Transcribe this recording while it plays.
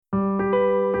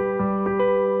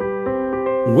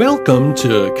Welcome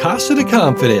to Casa de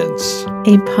Confidence,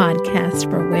 a podcast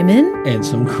for women and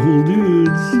some cool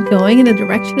dudes going in the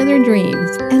direction of their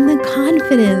dreams and the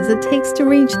confidence it takes to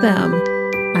reach them.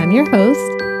 I'm your host,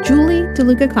 Julie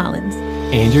DeLuca Collins.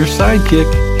 And your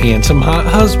sidekick, handsome hot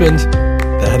husband.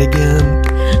 That again.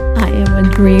 I am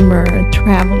a dreamer, a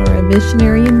traveler, a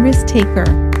visionary, and risk taker.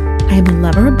 I am a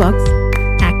lover of books,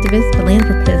 activist,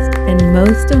 philanthropist, and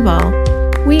most of all,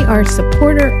 we are a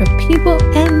supporter of people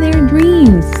and their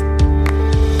dreams.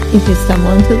 If you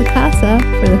stumble into the casa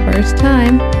for the first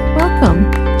time, welcome.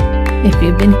 If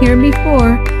you've been here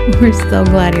before, we're so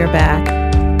glad you're back.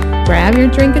 Grab your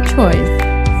drink of choice,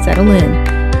 settle in,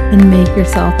 and make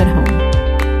yourself at home.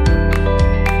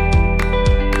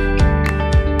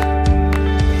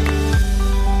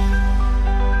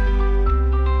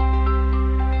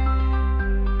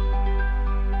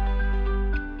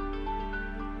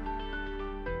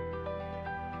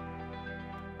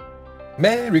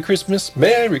 Merry Christmas,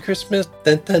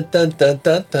 dun dun dun dun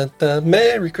dun dun dun.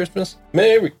 Merry Christmas,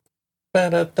 Merry. Ba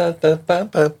da da da ba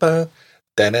ba ba.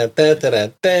 Da da da da da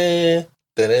da.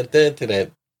 Da da da da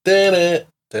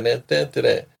da da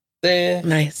da da.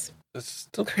 Nice. It's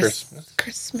still Christmas.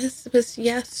 Christmas was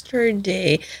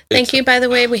yesterday. Thank you, by the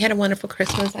way. We had a wonderful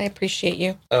Christmas. I appreciate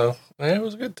you. Oh, it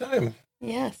was a good time.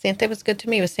 Yeah, Santa was good to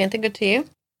me. Was Santa good to you?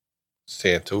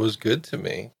 Santa was good to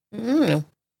me.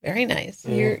 Very nice.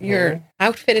 You're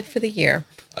outfitted for the year.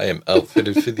 I am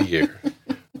outfitted for the year.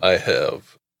 I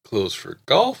have clothes for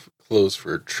golf, clothes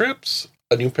for trips,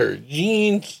 a new pair of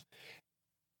jeans.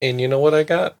 And you know what I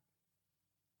got?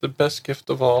 The best gift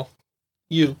of all.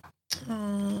 You.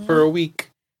 Aww. For a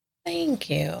week. Thank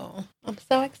you. I'm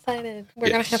so excited. We're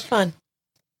going to have fun.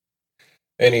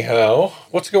 Anyhow,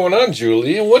 what's going on,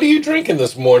 Julie? And what are you drinking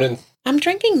this morning? I'm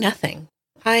drinking nothing.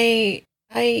 I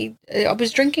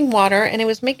was drinking water, and it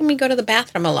was making me go to the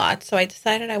bathroom a lot, so I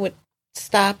decided I would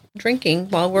stop drinking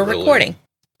while we're recording.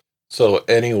 So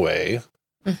anyway,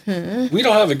 we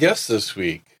don't have a guest this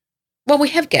week. Well, we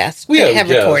have guests. We have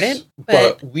guests, recorded.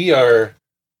 But we are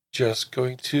just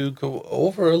going to go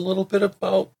over a little bit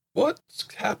about what's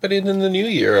happening in the new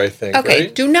year, I think. Okay,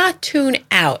 right? Do not tune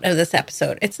out of this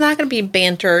episode. It's not going to be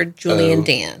banter, Julie and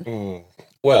Dan.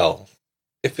 Well,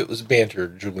 if it was banter,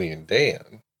 Julie and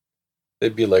Dan,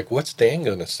 they'd be like, what's Dan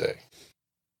going to say?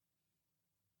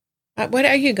 What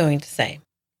are you going to say?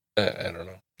 I don't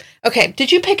know. Okay,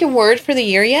 did you pick a word for the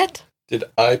year yet? Did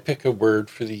I pick a word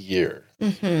for the year?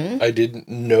 I didn't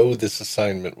know this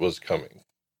assignment was coming.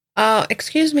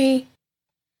 Excuse me.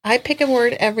 I pick a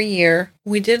word every year.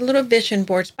 We did little vision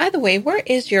boards. By the way, where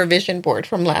is your vision board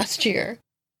from last year?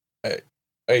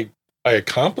 I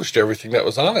accomplished everything that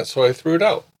was on it, so I threw it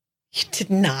out. You did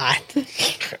not.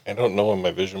 I don't know what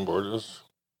my vision board is.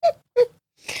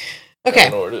 Okay. I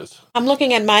don't know where it is. I'm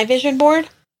looking at my vision board.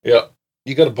 Yeah.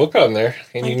 You got a book on there.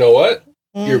 And you know what?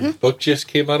 Your book just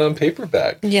came out on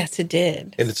paperback. Yes, it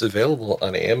did. And it's available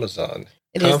on Amazon.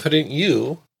 It Confident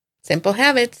You. Simple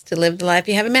Habits to Live the Life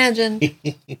You Have Imagined.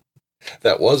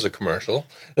 That was a commercial.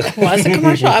 That was a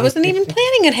commercial. I wasn't even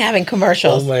planning on having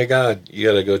commercials. Oh my God. You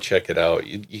got to go check it out.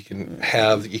 You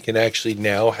can actually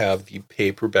now have the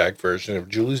paperback version of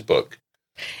Julie's book.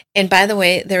 And by the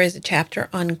way, there is a chapter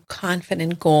on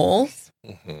confident goals.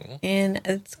 And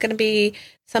it's going to be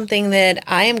something that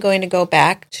I am going to go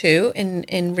back to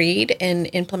and read and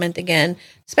implement again,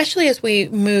 especially as we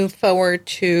move forward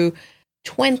to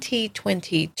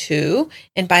 2022.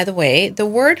 And by the way, the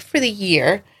word for the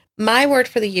year, my word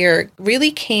for the year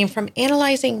really came from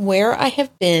analyzing where I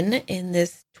have been in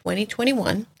this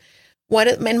 2021.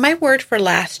 And my word for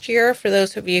last year, for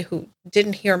those of you who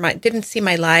didn't see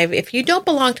my live, if you don't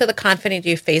belong to the Confident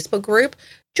You Facebook group,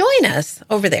 join us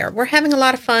over there. We're having a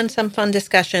lot of fun, some fun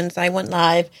discussions. I went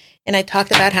live and I talked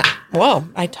about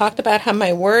how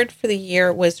my word for the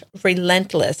year was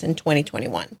relentless in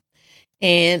 2021.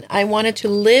 And I wanted to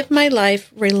live my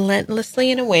life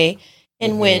relentlessly in a way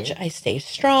in which I stay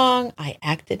strong. I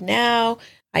acted now.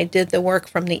 I did the work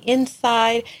from the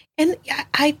inside. And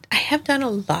I have done a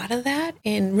lot of that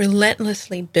and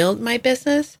relentlessly build my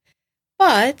business.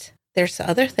 But there's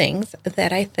other things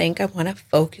that I think I want to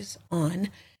focus on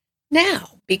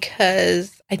now,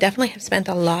 because I definitely have spent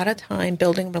a lot of time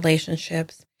building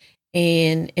relationships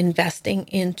and investing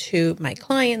into my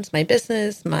clients, my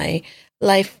business, my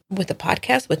life with the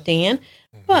podcast with Dan.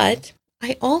 But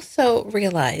I also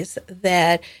realize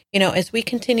that, as we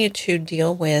continue to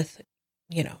deal with,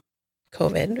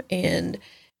 COVID and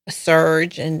a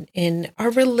surge and in our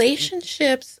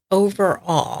relationships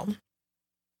overall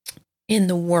in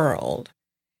the world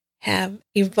have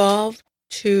evolved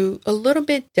to a little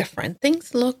bit different.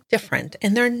 Things look different,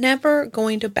 and they're never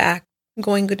going to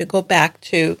going to go back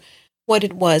to what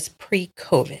it was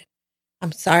pre-COVID.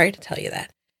 I'm sorry to tell you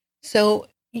that. So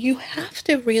you have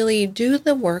to really do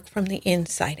the work from the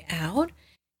inside out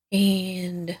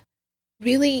and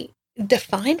really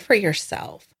define for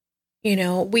yourself.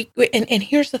 And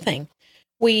here's the thing.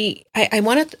 I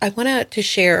wanted to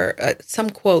share some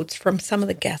quotes from some of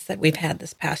the guests that we've had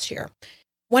this past year.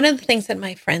 One of the things that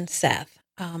my friend Seth,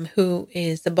 who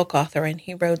is a book author, and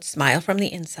he wrote Smile from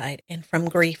the Inside and From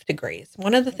Grief to Grace.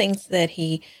 One of the things that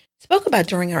he spoke about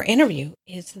during our interview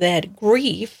is that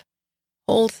grief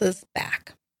holds us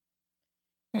back.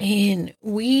 And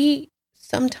we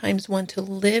sometimes want to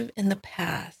live in the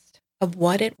past of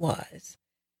what it was.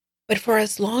 But for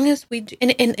as long as we do,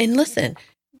 and listen,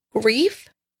 grief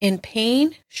and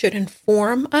pain should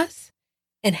inform us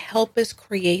and help us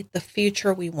create the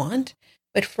future we want.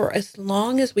 But for as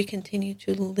long as we continue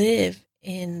to live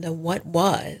in the what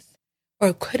was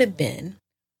or could have been,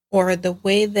 or the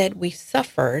way that we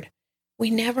suffered, we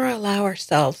never allow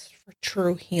ourselves for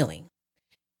true healing.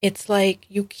 It's like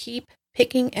you keep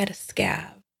picking at a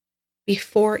scab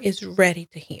before it's ready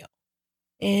to heal.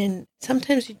 And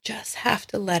sometimes you just have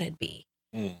to let it be.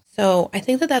 So I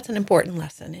think that that's an important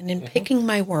lesson. And in picking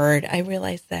my word, I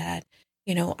realized that,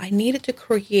 I needed to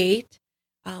create,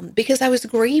 because I was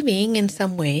grieving in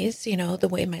some ways, the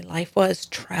way my life was,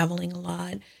 traveling a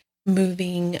lot,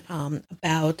 moving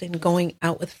about and going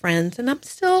out with friends. And I'm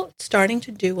still starting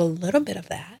to do a little bit of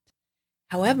that.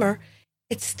 However,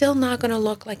 it's still not going to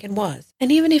look like it was.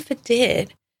 And even if it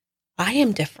did, I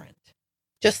am different,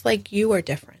 just like you are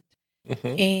different.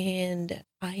 And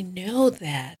I know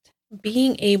that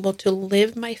being able to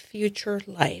live my future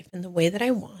life in the way that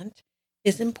I want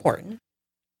is important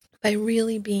by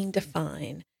really being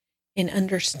defined and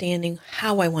understanding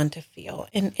how I want to feel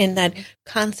and that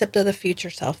concept of the future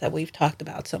self that we've talked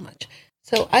about so much.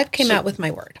 So I've came out with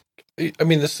my word. I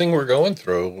mean, this thing we're going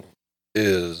through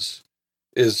is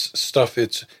stuff.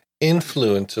 It's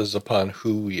influences upon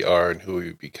who we are and who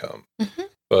we become.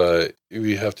 But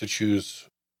we have to choose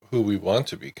who we want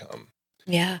to become.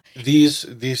 Yeah. These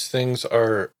things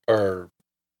are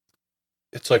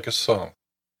it's like a song.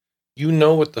 You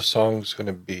know what the song's going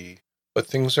to be, but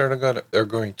things are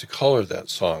going to color that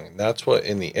song. And that's what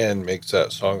in the end makes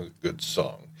that song a good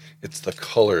song. It's the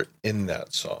color in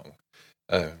that song.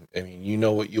 I mean, you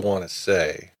know what you want to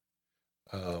say.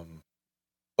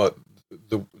 But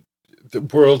the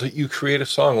world, you create a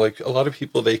song. Like a lot of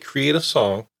people, they create a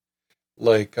song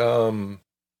like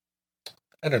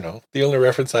I don't know. The only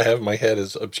reference I have in my head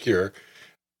is obscure.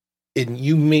 And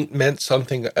you meant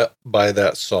something by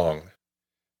that song.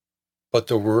 But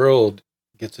the world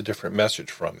gets a different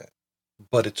message from it.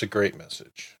 But it's a great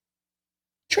message.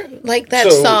 True. Like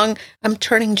that song, I'm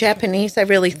Turning Japanese. I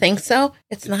really think so.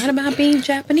 It's not about being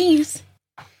Japanese.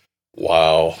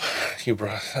 Wow. You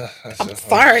brought... I'm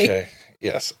sorry. Okay.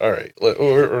 Yes. All right.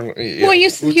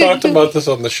 We talked about this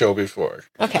on the show before.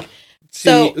 Okay.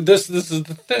 See, this is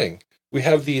the thing. We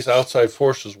have these outside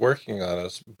forces working on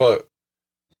us, but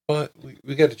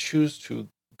we got to choose to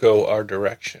go our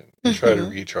direction and try to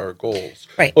reach our goals.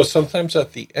 Right. Well, sometimes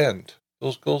at the end,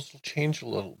 those goals will change a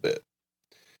little bit,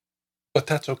 but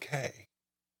that's okay.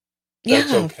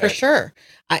 For sure.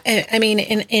 I mean,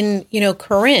 in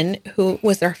Corinne, who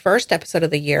was our first episode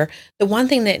of the year, the one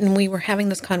thing that, and we were having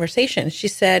this conversation, she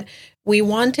said, we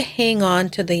want to hang on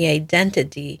to the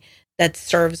identity that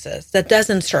serves us, that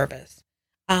doesn't serve us.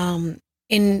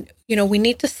 We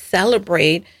need to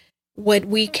celebrate what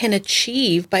we can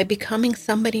achieve by becoming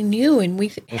somebody new, and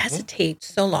we hesitate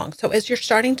so long. So as you're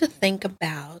starting to think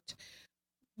about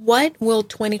what will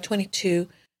 2022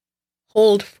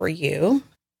 hold for you,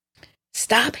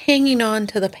 stop hanging on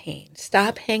to the pain.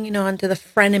 Stop hanging on to the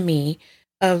frenemy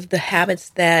of the habits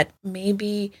that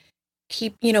maybe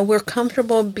keep, we're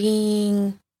comfortable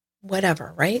being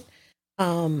whatever, right?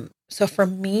 So for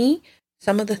me,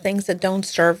 some of the things that don't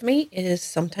serve me is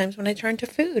sometimes when I turn to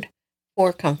food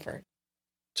for comfort.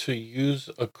 To use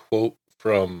a quote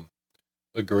from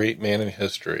a great man in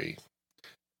history,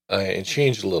 and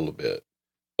change a little bit,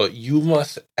 but you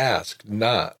must ask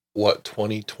not what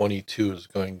 2022 is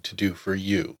going to do for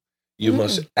you. You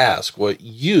must ask what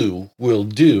you will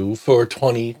do for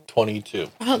 2022.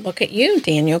 Oh, look at you,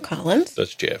 Daniel Collins.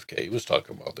 That's JFK. He was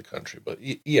talking about the country, but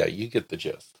yeah, you get the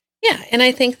gist. Yeah, and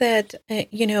I think that,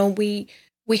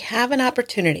 we have an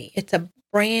opportunity. It's a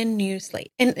brand new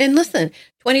slate. And listen,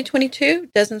 2022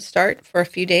 doesn't start for a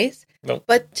few days. Nope.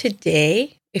 But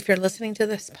today, if you're listening to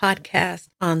this podcast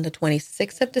on the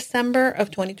 26th of December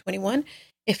of 2021,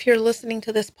 if you're listening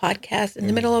to this podcast in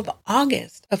the middle of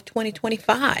August of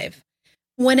 2025,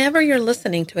 whenever you're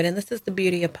listening to it, and this is the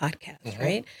beauty of podcasts,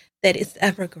 right? That it's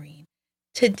evergreen.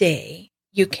 Today,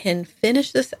 you can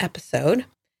finish this episode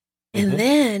and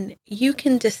then you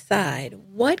can decide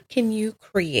what can you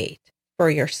create for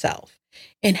yourself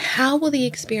and how will the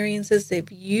experiences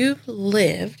that you've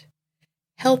lived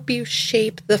help you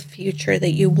shape the future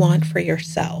that you want for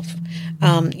yourself.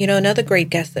 Another great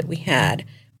guest that we had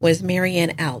was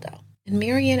Marianne Alda. And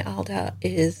Marianne Alda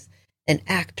is an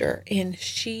actor, and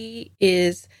she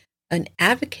is an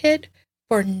advocate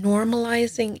for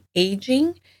normalizing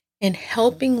aging and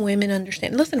helping women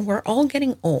understand. Listen, we're all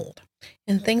getting old,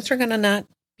 and things are going to not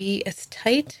be as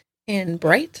tight and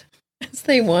bright as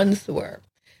they once were.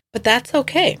 But that's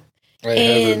okay. I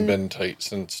haven't been tight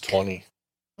since 20.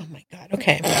 Oh my God.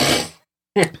 Okay.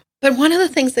 But one of the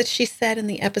things that she said in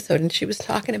the episode, and she was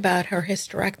talking about her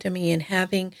hysterectomy and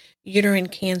having uterine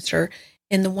cancer.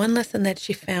 And the one lesson that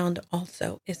she found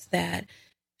also is that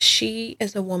she,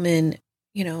 as a woman,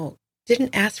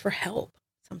 didn't ask for help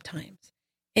sometimes.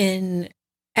 And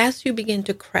as you begin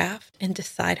to craft and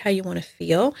decide how you want to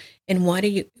feel and what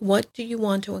do you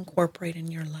want to incorporate in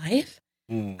your life,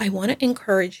 I want to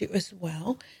encourage you as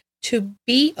well to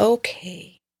be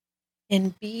okay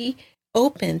and be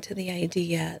open to the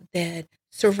idea that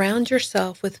surround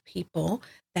yourself with people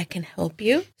that can help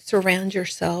you. Surround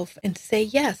yourself and say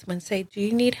yes. When say, do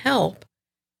you need help?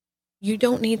 You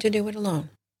don't need to do it alone.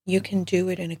 You can do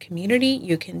it in a community.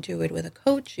 You can do it with a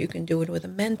coach. You can do it with a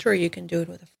mentor. You can do it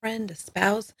with a friend, a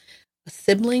spouse, a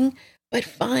sibling. But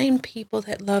find people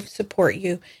that love, support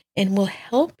you, and will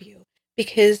help you.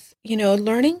 Because,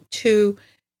 learning to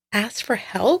ask for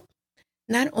help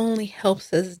not only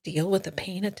helps us deal with the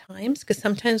pain at times, because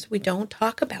sometimes we don't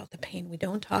talk about the pain. We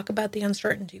don't talk about the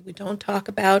uncertainty. We don't talk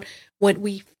about what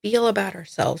we feel about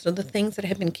ourselves or the things that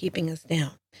have been keeping us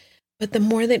down. But the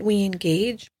more that we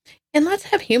engage, and let's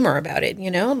have humor about it,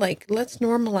 let's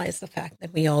normalize the fact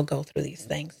that we all go through these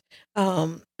things.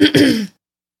 The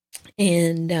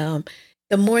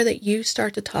more that you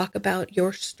start to talk about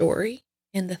your story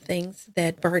and the things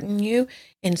that burden you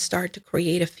and start to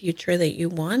create a future that you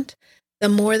want, the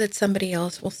more that somebody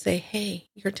else will say, hey,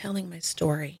 you're telling my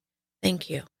story. Thank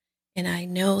you. And I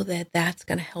know that that's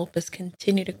going to help us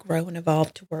continue to grow and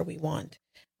evolve to where we want.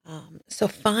 So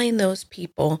find those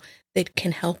people that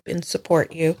can help and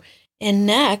support you. And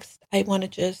next, I want to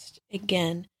just,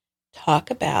 again,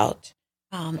 talk about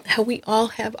how we all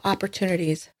have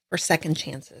opportunities for second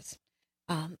chances.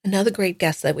 Another great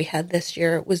guest that we had this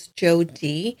year was Jo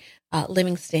D.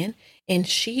 Livingston, and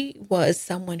she was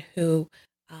someone who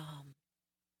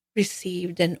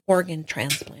received an organ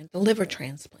transplant, a liver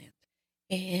transplant.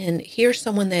 And here's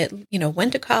someone that,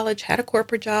 went to college, had a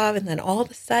corporate job, and then all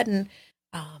of a sudden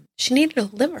she needed a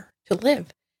liver to live.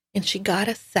 And she got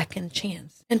a second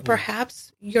chance. And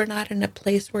perhaps you're not in a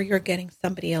place where you're getting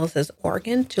somebody else's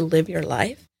organ to live your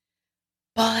life,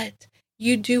 but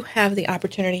you do have the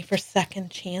opportunity for second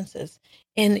chances.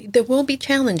 And there will be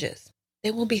challenges.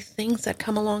 There will be things that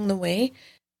come along the way,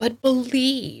 but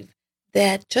believe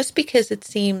that just because it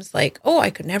seems like, oh,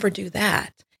 I could never do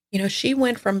that. She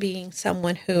went from being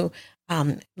someone who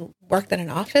worked in an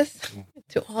office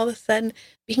to all of a sudden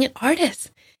being an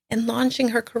artist and launching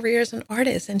her career as an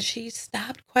artist. And she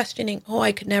stopped questioning, oh,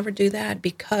 I could never do that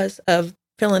because of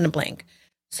fill in the blank.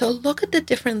 So look at the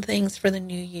different things for the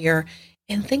new year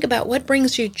and think about what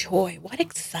brings you joy, what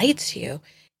excites you.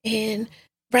 And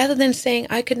rather than saying,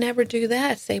 I could never do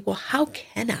that, say, well, how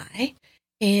can I?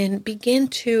 And begin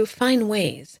to find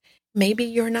ways. Maybe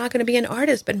you're not going to be an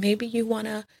artist, but maybe you want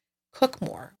to cook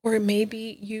more. Or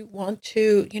maybe you want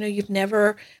to, you've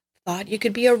never thought you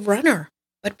could be a runner,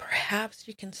 but perhaps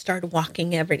you can start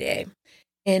walking every day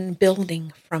and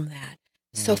building from that.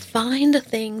 So find a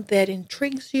thing that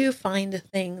intrigues you, find a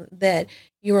thing that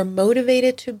you are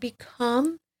motivated to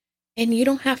become, and you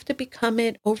don't have to become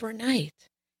it overnight.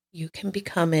 You can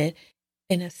become it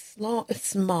in a small,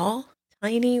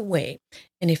 tiny way.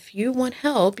 And if you want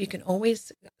help, you can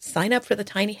always sign up for the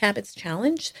Tiny Habits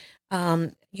Challenge.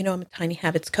 I'm a Tiny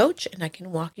Habits coach, and I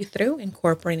can walk you through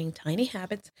incorporating tiny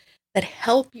habits that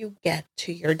help you get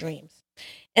to your dreams.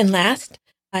 And last,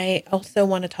 I also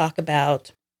want to talk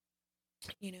about,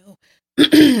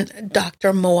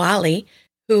 Dr. Moali,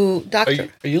 who Dr.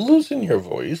 Are you losing your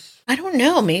voice? I don't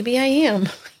know. Maybe I am.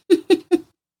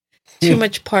 Too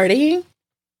much partying.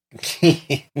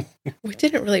 We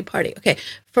didn't really party. Okay.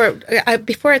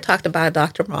 Before I talked about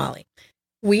Dr. Moali,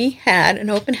 we had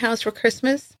an open house for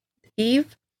Christmas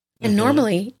Eve. And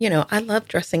normally, I love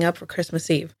dressing up for Christmas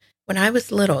Eve. When I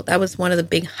was little, that was one of the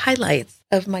big highlights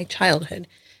of my childhood.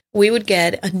 We would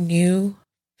get a new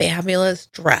fabulous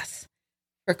dress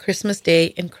for Christmas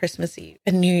Day and Christmas Eve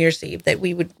and New Year's Eve that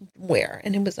we would wear.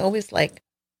 And it was always like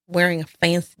wearing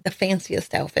the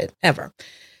fanciest outfit ever.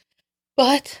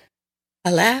 But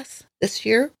alas, this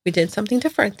year we did something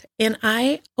different. And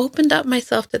I opened up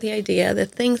myself to the idea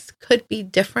that things could be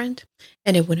different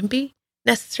and it wouldn't be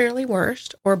necessarily worse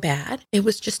or bad. It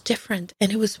was just different.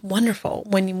 And it was wonderful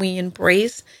when we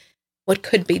embrace what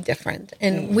could be different.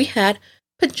 And we had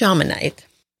pajama night.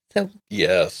 So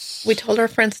yes, we told our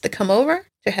friends to come over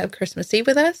to have Christmas Eve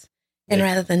with us. And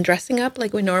rather than dressing up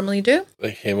like we normally do,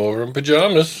 they came over in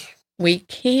pajamas. We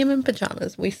came in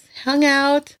pajamas. We hung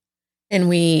out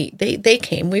and they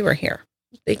came. We were here.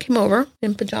 They came over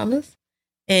in pajamas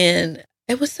and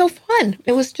it was so fun.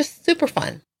 It was just super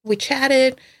fun. We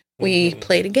chatted. We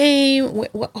played a game.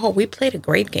 We played a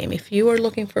great game. If you are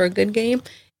looking for a good game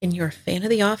and you're a fan of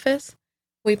The Office,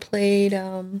 we played,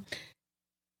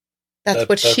 that's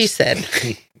what she said.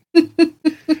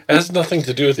 It has nothing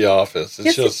to do with The Office.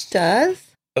 It's yes, it does.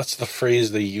 That's the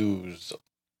phrase they use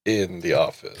in The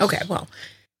Office. Okay, well,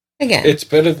 again. It's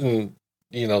better than,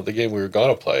 the game we were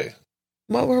going to play.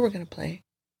 What were we going to play?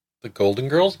 The Golden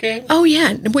Girls game? Oh,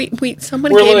 yeah.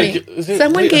 Someone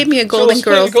gave me a Golden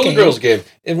Girls game.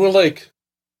 And we're like,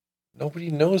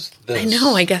 nobody knows this. I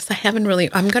know. I guess I haven't really.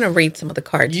 I'm going to read some of the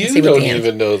cards. You and see don't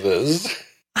even know this.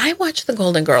 I watched the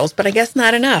Golden Girls, but I guess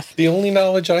not enough. The only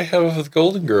knowledge I have of the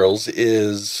Golden Girls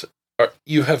is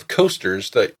you have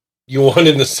coasters that you want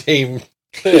in the same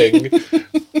thing.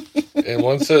 And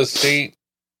one says St.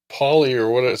 Pauli or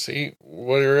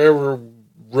whatever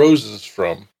Rose is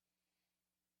from.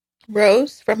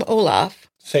 Rose from Olaf.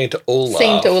 Saint Olaf.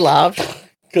 Saint Olaf.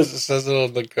 Because it says it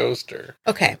on the coaster.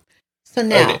 Okay. So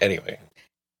now. Anyway.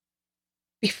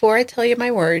 Before I tell you my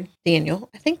word, Daniel,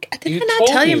 I not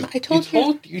tell you. I told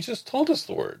you. You just told us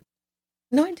the word.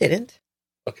 No, I didn't.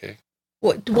 Okay.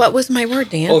 What was my word,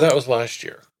 Dan? Oh, that was last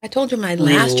year. I told you my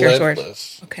last year's word.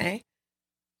 Okay.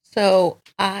 So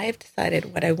I've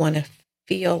decided what I want to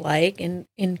feel like and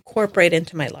incorporate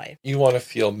into my life. You want to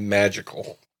feel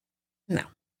magical. No.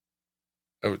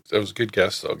 That was a good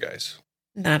guess, though, guys.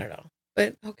 Not at all.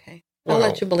 But okay. I'll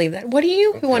let you believe that. What do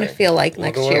you want to feel like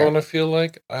next year? What do I want to feel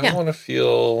like? I want to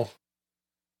feel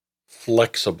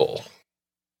flexible.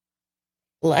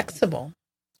 Flexible?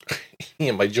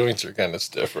 Yeah, my joints are kind of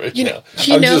stiff right now.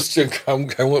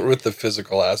 I went with the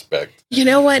physical aspect. You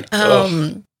know what?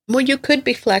 Well, you could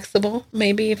be flexible.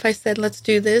 Maybe if I said, let's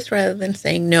do this, rather than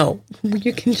saying no,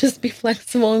 you can just be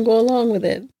flexible and go along with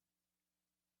it.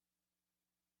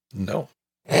 No.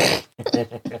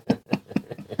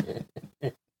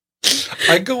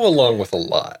 I go along with a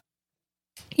lot.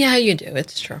 Yeah, you do.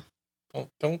 It's true.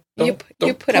 You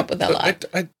put up with a lot.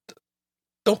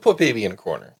 Don't put baby in a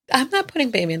corner. I'm not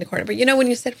putting baby in the corner. But when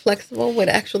you said flexible, what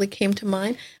actually came to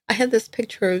mind, I had this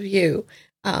picture of you,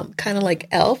 kind of like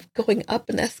Elf, going up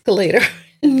an escalator.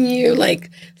 And you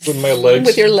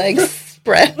with your legs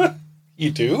spread.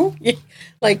 You do?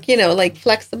 Like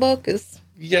flexible because...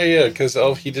 Yeah, because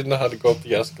Elf, he didn't know how to go up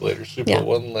the escalator. So he put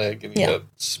one leg and he got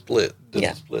split.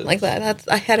 Split. Like that.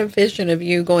 I had a vision of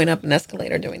you going up an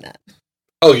escalator doing that.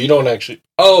 Oh, you don't actually...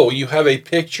 Oh, you have a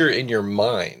picture in your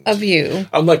mind. Of you.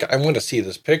 I'm like, I want to see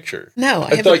this picture. No,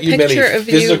 I thought you meant a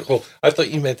physical... I thought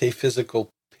you meant a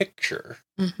physical picture.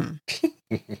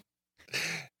 Mm-hmm.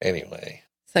 Anyway.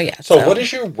 So what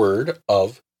is your word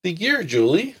of the year,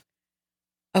 Julie?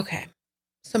 Okay.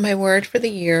 So my word for the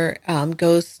year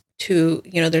goes to,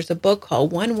 there's a book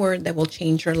called One Word That Will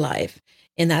Change Your Life.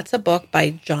 And that's a book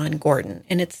by John Gordon.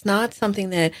 And it's not something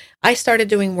that I started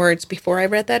doing words before I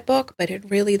read that book, but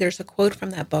there's a quote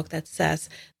from that book that says,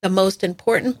 the most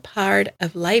important part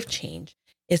of life change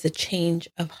is a change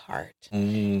of heart.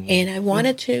 Mm-hmm. And I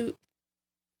wanted to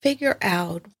figure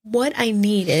out what I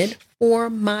needed for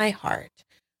my heart.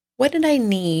 What did I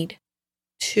need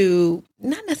to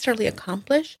not necessarily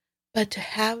accomplish, but to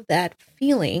have that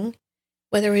feeling,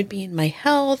 whether it be in my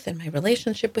health, in my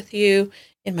relationship with you,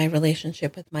 in my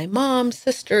relationship with my mom,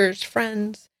 sisters,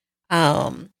 friends,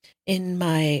 in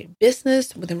my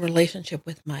business, within relationship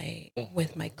with my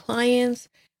clients,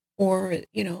 or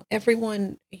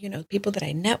everyone, people that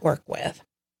I network with.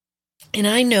 And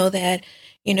I know that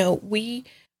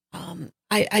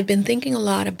I've been thinking a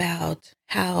lot about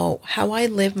how I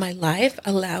live my life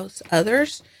allows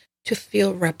others to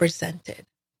feel represented.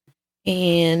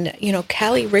 And,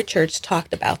 Callie Richards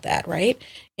talked about that, right?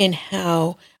 And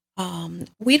how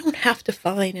we don't have to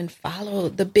find and follow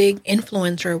the big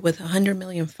influencer with 100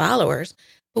 million followers,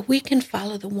 but we can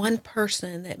follow the one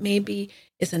person that maybe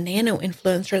is a nano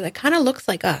influencer that kind of looks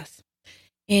like us.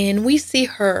 And we see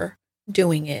her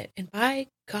doing it. And by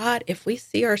God, if we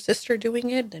see our sister doing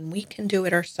it, then we can do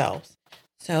it ourselves.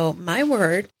 So my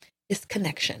word is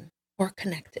connection or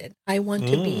connected. I want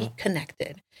to be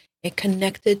connected. It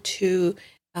connected to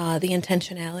the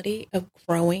intentionality of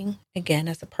growing again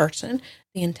as a person,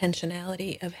 the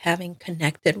intentionality of having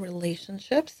connected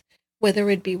relationships, whether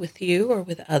it be with you or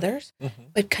with others,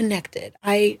 but connected.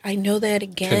 I know that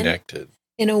again. Connected.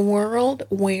 In a world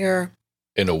where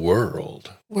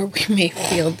we may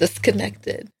feel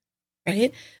disconnected,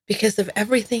 right? Because of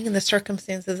everything and the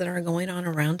circumstances that are going on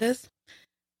around us,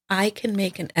 I can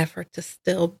make an effort to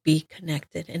still be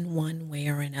connected in one way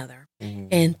or another,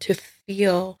 and to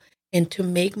feel and to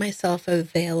make myself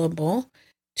available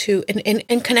to,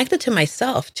 and connected to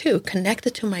myself too,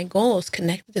 connected to my goals,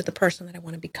 connected to the person that I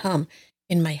want to become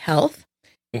in my health,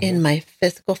 in my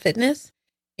physical fitness,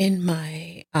 in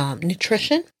my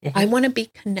nutrition. I want to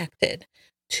be connected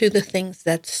to the things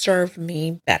that serve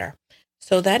me better.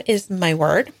 So that is my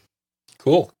word.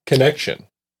 Cool. Connection.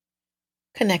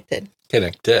 Connected.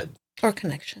 Connected. Or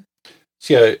connection.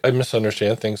 See, I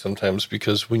misunderstand things sometimes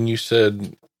because when you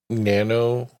said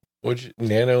nano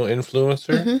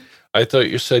influencer, I thought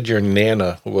you said your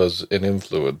Nana was an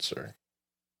influencer.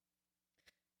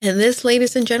 And this,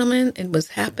 ladies and gentlemen, it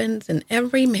happens in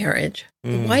every marriage.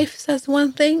 The wife says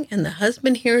one thing and the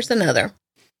husband hears another.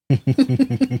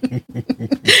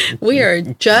 We are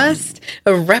just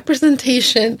a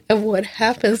representation of what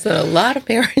happens in a lot of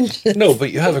marriages. No,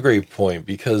 but you have a great point,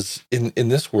 because in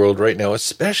this world right now,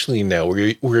 especially now,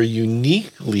 we're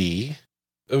uniquely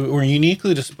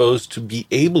disposed to be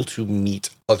able to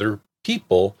meet other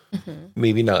people,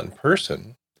 maybe not in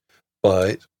person,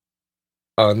 but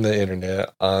on the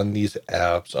internet, on these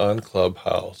apps, on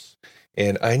Clubhouse.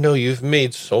 And I know you've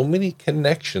made so many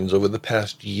connections over the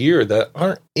past year that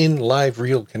aren't in live,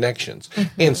 real connections.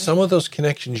 And some of those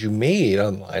connections you made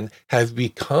online have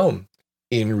become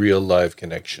in real live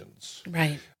connections.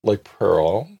 Right. Like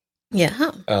Pearl.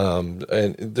 Yeah.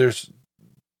 And there's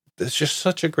just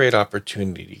such a great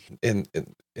opportunity, and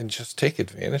just take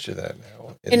advantage of that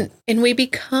now. And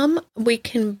we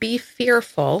can be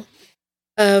fearful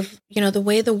of, the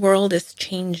way the world is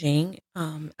changing.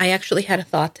 I actually had a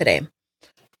thought today.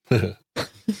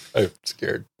 I'm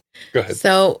scared. Go ahead.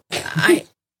 So I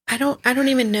don't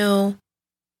even know.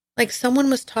 Like, someone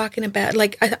was talking about,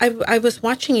 like, I was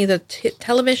watching either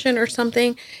television or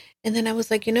something, and then I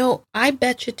was like, I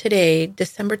bet you today,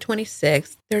 December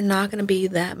 26th, there are not going to be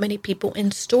that many people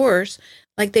in stores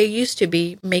like they used to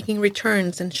be, making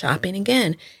returns and shopping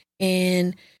again.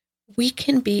 And we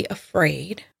can be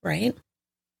afraid, right,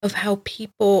 of how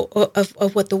people,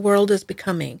 of what the world is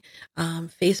becoming.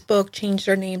 Facebook changed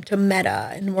their name to Meta,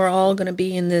 and we're all going to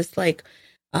be in this, like,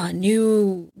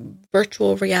 new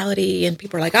virtual reality, and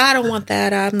people are like, I don't want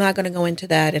that. I'm not going to go into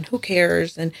that. And who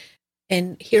cares? And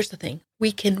here's the thing.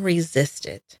 We can resist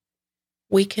it.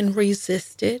 We can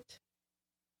resist it,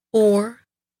 or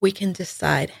we can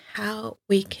decide how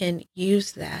we can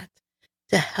use that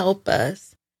to help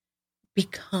us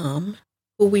become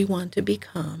who we want to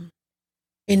become,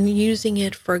 and using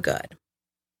it for good,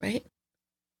 right?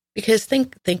 Because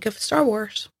think of Star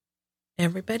Wars.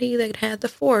 Everybody that had the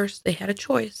Force, they had a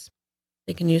choice.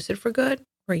 They can use it for good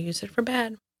or use it for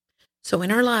bad. So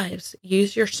in our lives,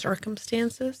 use your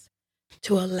circumstances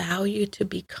to allow you to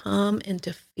become and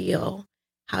to feel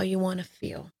how you want to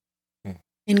feel.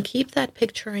 And keep that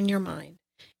picture in your mind.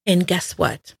 And guess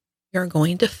what? You're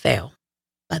going to fail,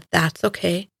 but that's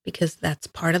okay, because that's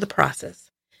part of the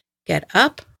process. Get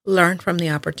up, learn from the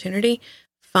opportunity,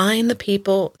 find the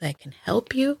people that can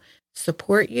help you,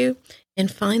 support you, and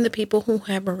find the people who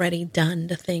have already done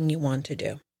the thing you want to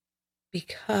do.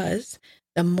 Because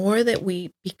the more that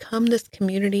we become this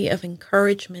community of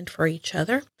encouragement for each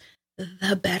other,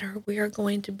 the better we are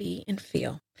going to be and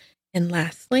feel. And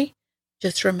lastly,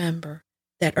 just remember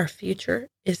that our future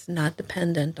is not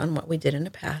dependent on what we did in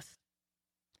the past.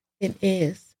 It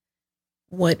is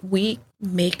what we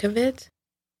make of it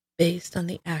based on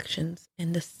the actions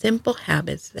and the simple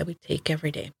habits that we take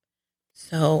every day.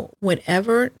 So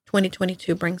whatever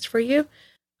 2022 brings for you,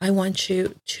 I want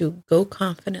you to go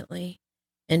confidently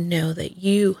and know that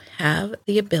you have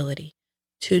the ability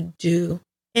to do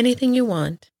anything you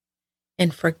want,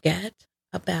 and forget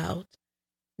about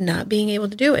not being able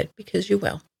to do it, because you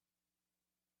will.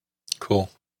 Cool.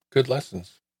 Good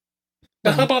lessons.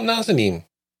 Now, how about Nazanin?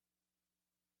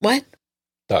 What?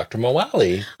 Dr.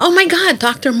 Moali. Oh my God,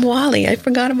 Dr. Moali. I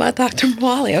forgot about Dr.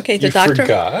 Moali. Okay, you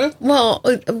forgot? Well,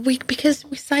 because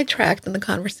we sidetracked in the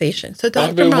conversation. So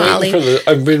Dr. Moali.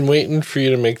 I've been waiting for you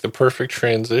to make the perfect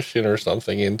transition or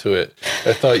something into it.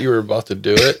 I thought you were about to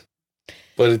do it,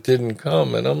 but it didn't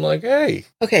come. And I'm like, hey.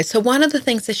 Okay, so one of the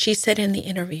things that she said in the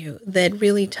interview that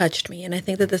really touched me, and I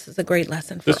think that this is a great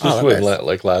lesson for This all was of us.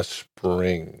 like last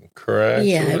spring, correct?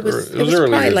 Yeah, it was earlier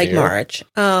probably in the like year. March.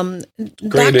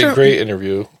 Great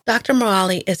interview. Dr.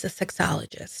 Morali is a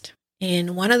sexologist.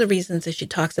 And one of the reasons that she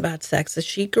talks about sex is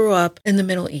she grew up in the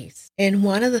Middle East. And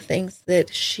one of the things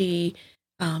that she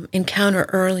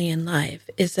encountered early in life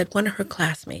is that one of her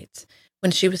classmates,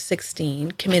 when she was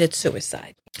 16, committed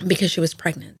suicide because she was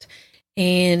pregnant.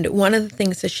 And one of the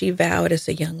things that she vowed as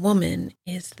a young woman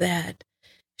is that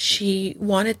she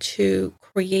wanted to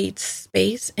create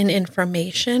space and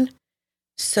information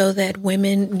so that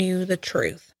women knew the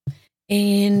truth.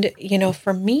 And,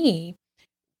 for me,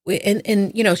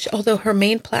 although her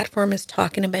main platform is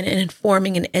talking about and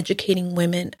informing and educating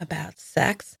women about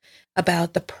sex,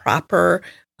 about the proper,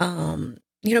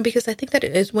 because I think that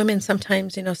as women,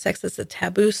 sometimes, sex is a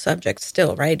taboo subject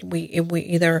still, right? We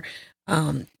either,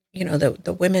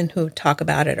 the women who talk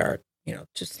about it are,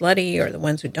 too slutty, or the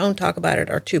ones who don't talk about it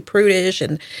are too prudish.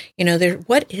 And,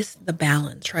 what is the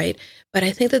balance, right? But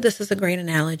I think that this is a great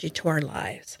analogy to our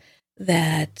lives,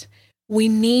 that we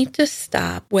need to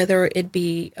stop, whether it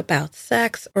be about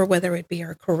sex or whether it be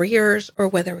our careers or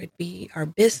whether it be our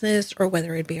business or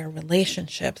whether it be our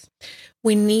relationships.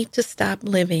 We need to stop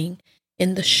living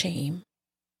in the shame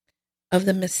of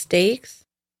the mistakes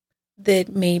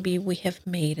that maybe we have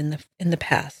made in the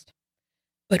past.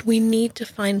 But we need to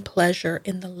find pleasure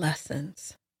in the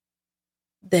lessons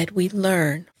that we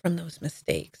learn from those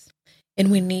mistakes.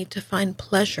 And we need to find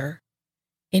pleasure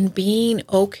in being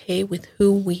okay with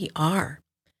who we are.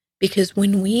 Because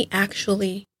when we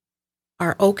actually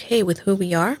are okay with who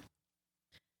we are,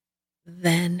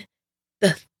 then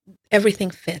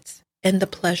everything fits and the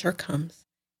pleasure comes,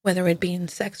 whether it be in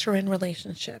sex or in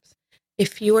relationships.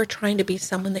 If you are trying to be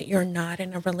someone that you're not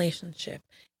in a relationship,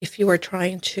 if you are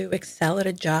trying to excel at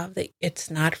a job that it's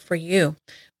not for you,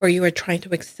 or you are trying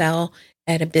to excel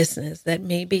at a business that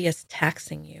maybe is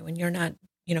taxing you and you're not,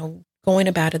 going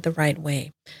about it the right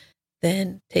way,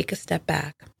 then take a step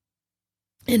back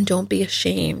and don't be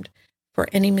ashamed for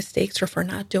any mistakes or for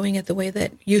not doing it the way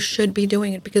that you should be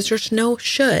doing it, because there's no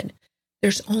should.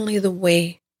 There's only the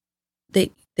way that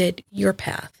your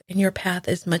path, and your path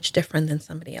is much different than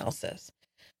somebody else's.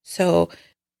 So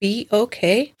be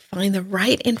okay, find the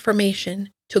right information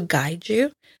to guide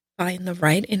you, find the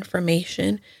right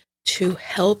information to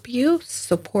help you,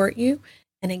 support you.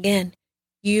 And again,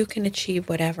 you can achieve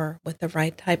whatever with the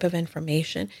right type of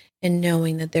information and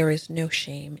knowing that there is no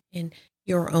shame in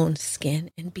your own skin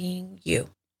and being you.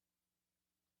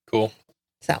 Cool.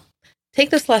 So take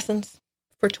those lessons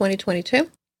for 2022.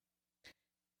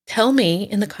 Tell me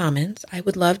in the comments. I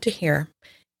would love to hear.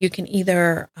 You can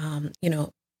either,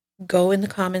 go in the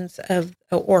comments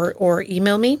or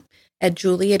email me at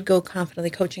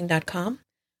julie@goconfidentlycoaching.com,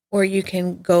 or you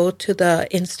can go to the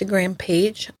Instagram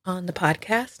page on the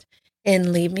podcast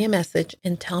and leave me a message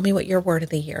and tell me what your word of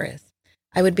the year is.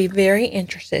 I would be very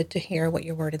interested to hear what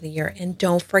your word of the year. And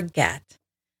don't forget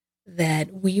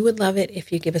that we would love it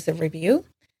if you give us a review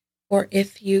or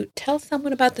if you tell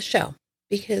someone about the show,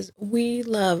 because we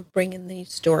love bringing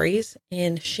these stories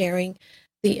and sharing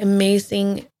the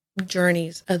amazing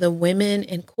journeys of the women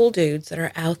and cool dudes that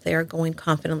are out there going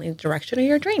confidently in the direction of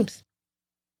your dreams.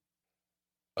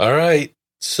 All right.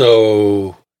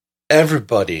 So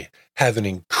everybody have an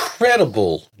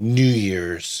incredible New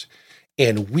Year's,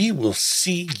 and we will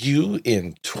see you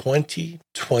in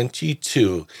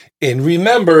 2022. And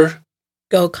remember,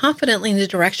 go confidently in the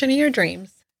direction of your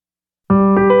dreams.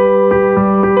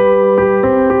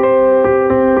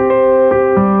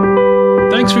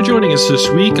 Thanks for joining us this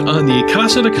week on the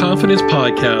Casa de Confidence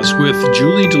podcast with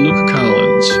Julie DeLuca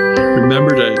Collins.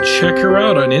 Remember to check her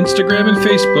out on Instagram and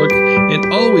Facebook,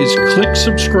 and always click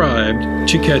subscribe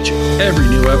to catch every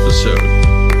new episode.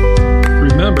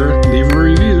 Remember, leave a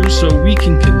review so we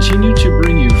can continue to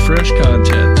bring you fresh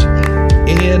content.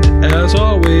 And as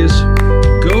always,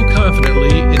 go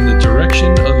confidently in the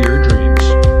direction of your dreams.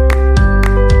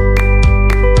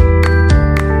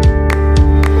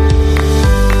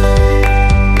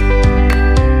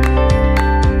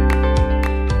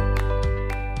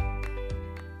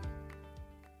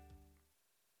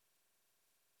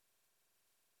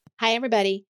 Hi,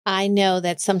 everybody. I know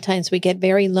that sometimes we get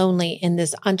very lonely in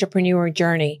this entrepreneur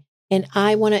journey, and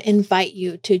I want to invite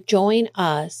you to join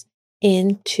us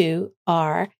into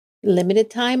our limited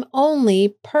time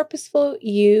only Purposeful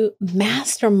You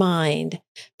Mastermind.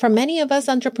 For many of us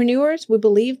entrepreneurs, we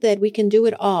believe that we can do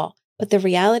it all, but the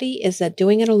reality is that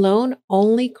doing it alone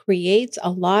only creates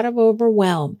a lot of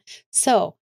overwhelm.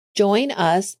 So join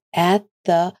us at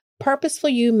the Purposeful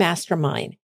You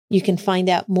Mastermind. You can find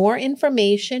out more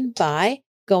information by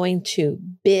going to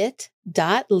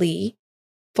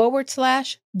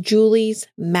bit.ly/Julie's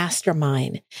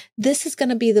Mastermind. This is going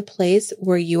to be the place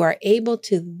where you are able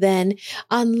to then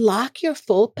unlock your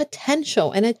full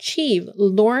potential and achieve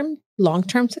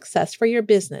long-term success for your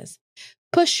business.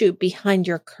 Push you behind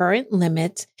your current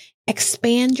limits,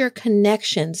 expand your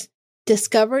connections,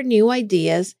 discover new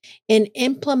ideas, and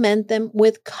implement them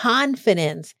with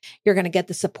confidence. You're going to get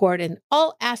the support in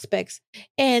all aspects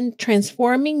and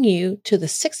transforming you to the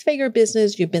six-figure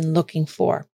business you've been looking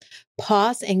for.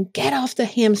 Pause and get off the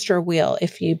hamster wheel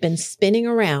if you've been spinning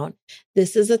around.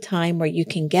 This is a time where you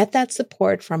can get that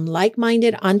support from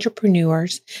like-minded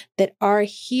entrepreneurs that are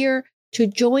here to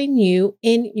join you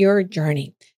in your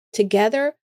journey.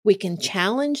 Together, we can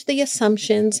challenge the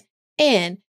assumptions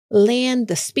and land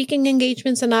the speaking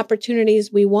engagements and opportunities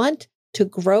we want to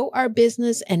grow our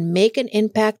business and make an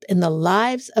impact in the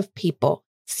lives of people.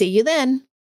 See you then.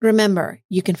 Remember,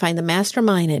 you can find the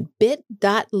mastermind at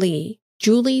bit.ly,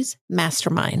 Julie's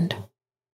Mastermind.